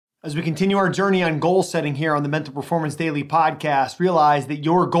As we continue our journey on goal setting here on the Mental Performance Daily podcast, realize that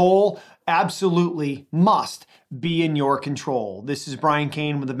your goal absolutely must be in your control. This is Brian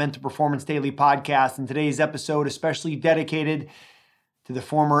Cain with the Mental Performance Daily podcast, and today's episode especially dedicated to the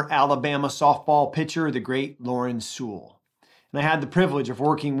former Alabama softball pitcher, the great Loren Sewell. And I had the privilege of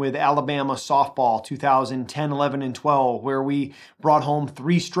working with Alabama softball 2010, 11, and 12, where we brought home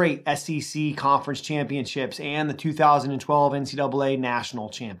 3 straight SEC conference championships and the 2012 NCAA national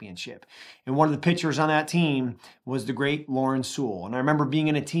championship. And one of the pitchers on that team was the great Loren Sewell. And I remember being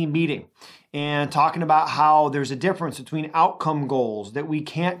in a team meeting and talking about how there's a difference between outcome goals that we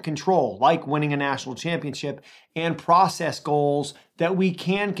can't control, like winning a national championship, and process goals that we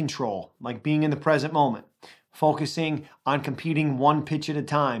can control, like being in the present moment. Focusing on competing one pitch at a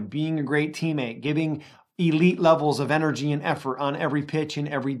time, being a great teammate, giving elite levels of energy and effort on every pitch and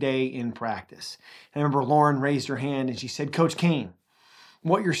every day in practice. And I remember Loren raised her hand and she said, "Coach Cain,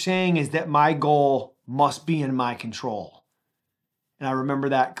 what you're saying is that my goal must be in my control." And I remember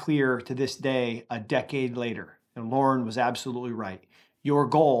that clear to this day, a decade later. And Loren was absolutely right. Your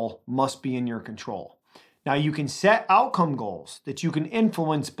goal must be in your control. Now, you can set outcome goals that you can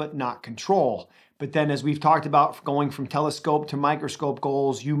influence but not control. But then, as we've talked about, going from telescope to microscope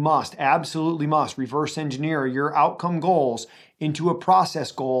goals, you absolutely must reverse engineer your outcome goals into a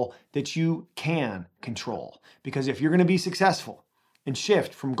process goal that you can control. Because if you're going to be successful and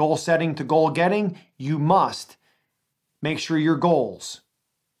shift from goal setting to goal getting, you must make sure your goals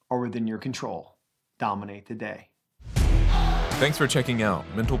are within your control. Dominate the day. Thanks for checking out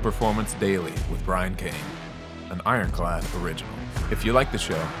Mental Performance Daily with Brian Cain, an Ironclad original. If you like the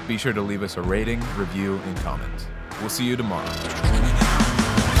show, be sure to leave us a rating, review, and comment. We'll see you tomorrow.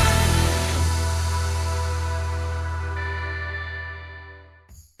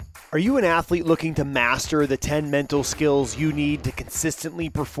 Are you an athlete looking to master the 10 mental skills you need to consistently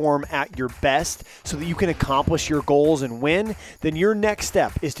perform at your best so that you can accomplish your goals and win? Then your next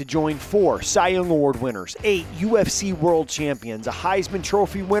step is to join 4 Cy Young Award winners, 8 UFC World Champions, a Heisman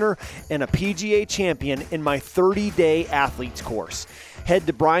Trophy winner, and a PGA champion in my 30-day athletes course. Head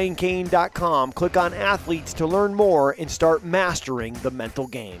to briancain.com, click on athletes to learn more, and start mastering the mental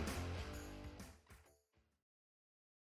game.